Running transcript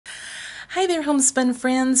Hey there, homespun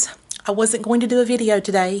friends. I wasn't going to do a video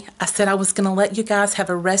today. I said I was going to let you guys have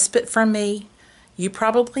a respite from me. You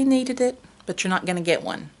probably needed it, but you're not going to get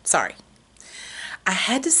one. Sorry. I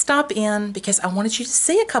had to stop in because I wanted you to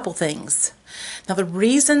see a couple things. Now, the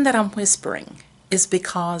reason that I'm whispering is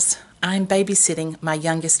because I'm babysitting my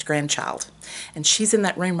youngest grandchild. And she's in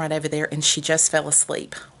that room right over there, and she just fell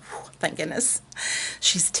asleep. Thank goodness.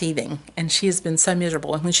 She's teething, and she has been so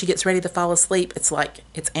miserable. And when she gets ready to fall asleep, it's like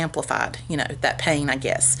it's amplified, that pain, I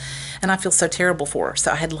guess. And I feel so terrible for her. So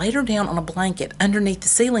I had laid her down on a blanket underneath the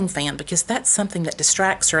ceiling fan because that's something that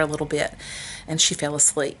distracts her a little bit. And she fell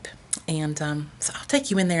asleep. And so I'll take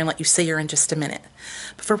you in there and let you see her in just a minute.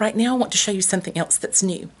 But for right now, I want to show you something else that's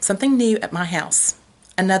new. Something new at my house.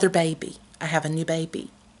 Another baby. I have a new baby.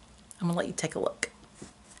 I'm going to let you take a look.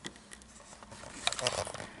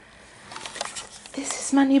 This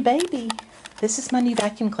is my new baby. This is my new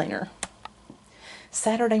vacuum cleaner.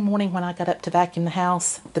 Saturday morning when I got up to vacuum the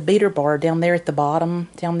house, the beater bar down there at the bottom,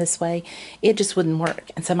 down this way, it just wouldn't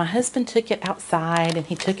work. And so my husband took it outside and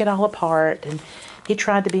he took it all apart and he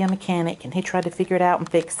tried to be a mechanic and he tried to figure it out and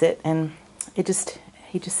fix it. And he just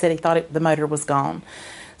said he thought the motor was gone.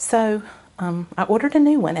 So I ordered a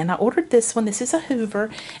new one, and I ordered this one. This is a Hoover,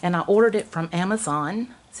 and I ordered it from Amazon.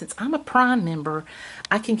 Since I'm a Prime member,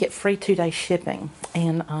 I can get free 2-day shipping.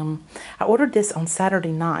 And I ordered this on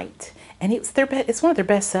Saturday night, and it's one of their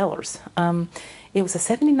best sellers. It was a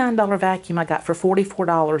 $79 vacuum I got for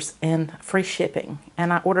 $44 and free shipping,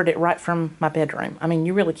 and I ordered it right from my bedroom. I mean,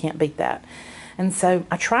 you really can't beat that. And so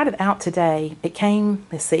I tried it out today. It came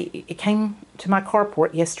to my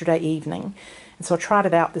carport yesterday evening. And so I tried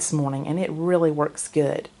it out this morning, and it really works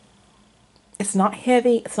good. It's not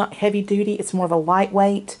heavy. It's not heavy duty. It's more of a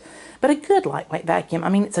lightweight, but a good lightweight vacuum. I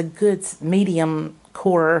mean, it's a good medium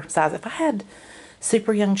core size. If I had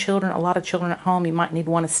super young children, a lot of children at home, you might need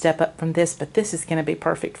one to step up from this, but this is going to be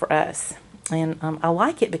perfect for us. And I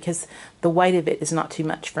like it because the weight of it is not too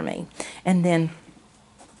much for me. And then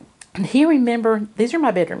here, remember, these are my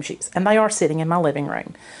bedroom shoes, and they are sitting in my living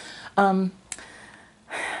room.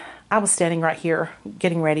 I was standing right here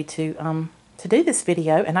getting ready to do this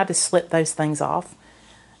video, and I just slipped those things off.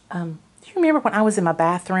 Do you remember when I was in my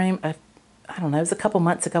bathroom, I don't know, it was a couple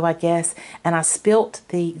months ago, I guess, and I spilt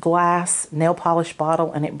the glass nail polish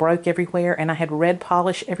bottle, and it broke everywhere, and I had red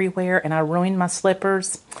polish everywhere, and I ruined my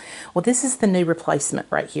slippers? Well, this is the new replacement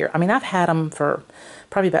right here. I mean, I've had them for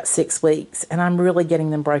probably about 6 weeks, and I'm really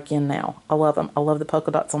getting them broke in now. I love them. I love the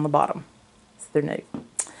polka dots on the bottom. So they're new.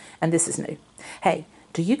 And this is new. Hey,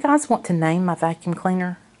 do you guys want to name my vacuum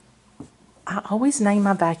cleaner? I always name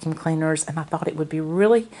my vacuum cleaners, and I thought it would be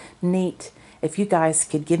really neat if you guys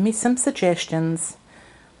could give me some suggestions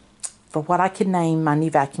for what I could name my new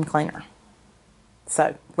vacuum cleaner.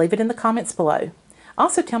 So leave it in the comments below.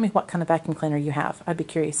 Also tell me what kind of vacuum cleaner you have. I'd be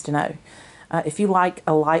curious to know. If you like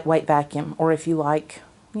a lightweight vacuum, or if you like,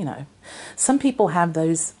 some people have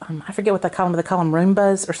those, I forget what they call them. They call them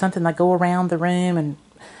Roombas or something. They go around the room, and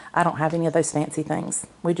I don't have any of those fancy things.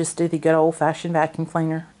 We just do the good old-fashioned vacuum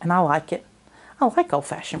cleaner, and I like it. I like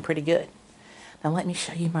old-fashioned pretty good. Now let me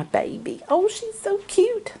show you my baby. Oh, she's so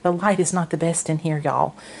cute. The light is not the best in here,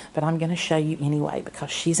 y'all, but I'm going to show you anyway because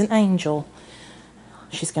she's an angel.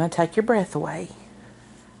 She's going to take your breath away.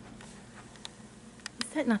 Is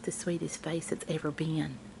that not the sweetest face it's ever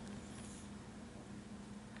been?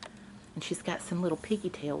 And she's got some little piggy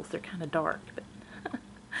tails. They're kind of dark, but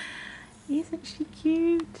isn't she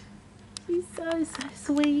cute? She's so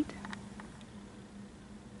sweet.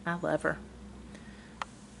 I love her.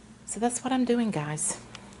 So that's what I'm doing, guys.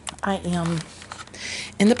 I am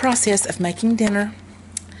in the process of making dinner.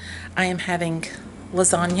 I am having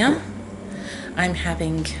lasagna. I'm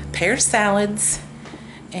having pear salads.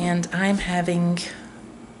 And I'm having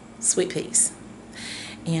sweet peas.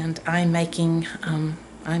 And I'm making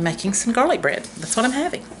some garlic bread. That's what I'm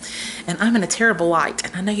having. And I'm in a terrible light,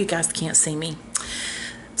 and I know you guys can't see me.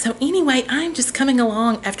 So anyway, I'm just coming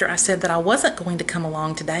along after I said that I wasn't going to come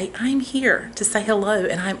along today. I'm here to say hello,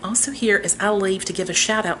 and I'm also here as I leave to give a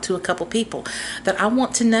shout out to a couple people that I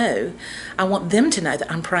want to know. I want them to know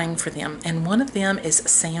that I'm praying for them, and one of them is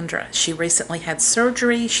Sandra. She recently had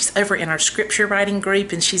surgery. She's over in our scripture writing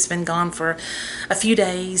group, and she's been gone for a few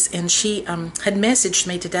days, and she had messaged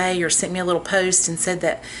me today or sent me a little post and said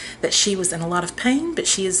that she was in a lot of pain, but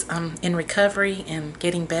she is in recovery and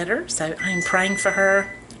getting better. So I'm praying for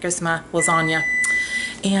her. Goes my lasagna.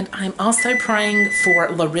 And I'm also praying for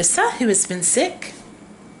Larissa, who has been sick.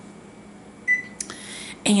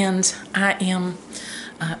 And I am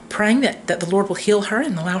praying that the Lord will heal her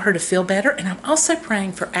and allow her to feel better. And I'm also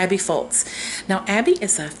praying for Abby Fultz. Now, Abby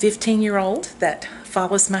is a 15-year-old that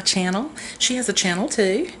follows my channel. She has a channel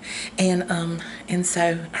too, and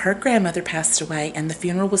so her grandmother passed away, and the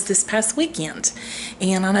funeral was this past weekend.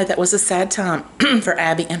 And I know that was a sad time for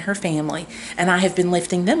Abby and her family, and I have been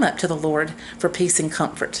lifting them up to the Lord for peace and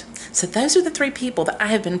comfort. So those are the 3 people that I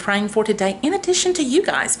have been praying for today, in addition to you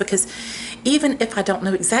guys, because even if I don't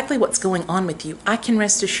know exactly what's going on with you, I can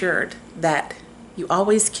rest assured that you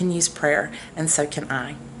always can use prayer, and so can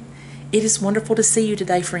I. It is wonderful to see you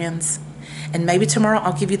today, friends. And maybe tomorrow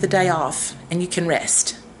I'll give you the day off and you can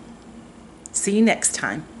rest. See you next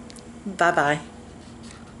time. Bye-bye.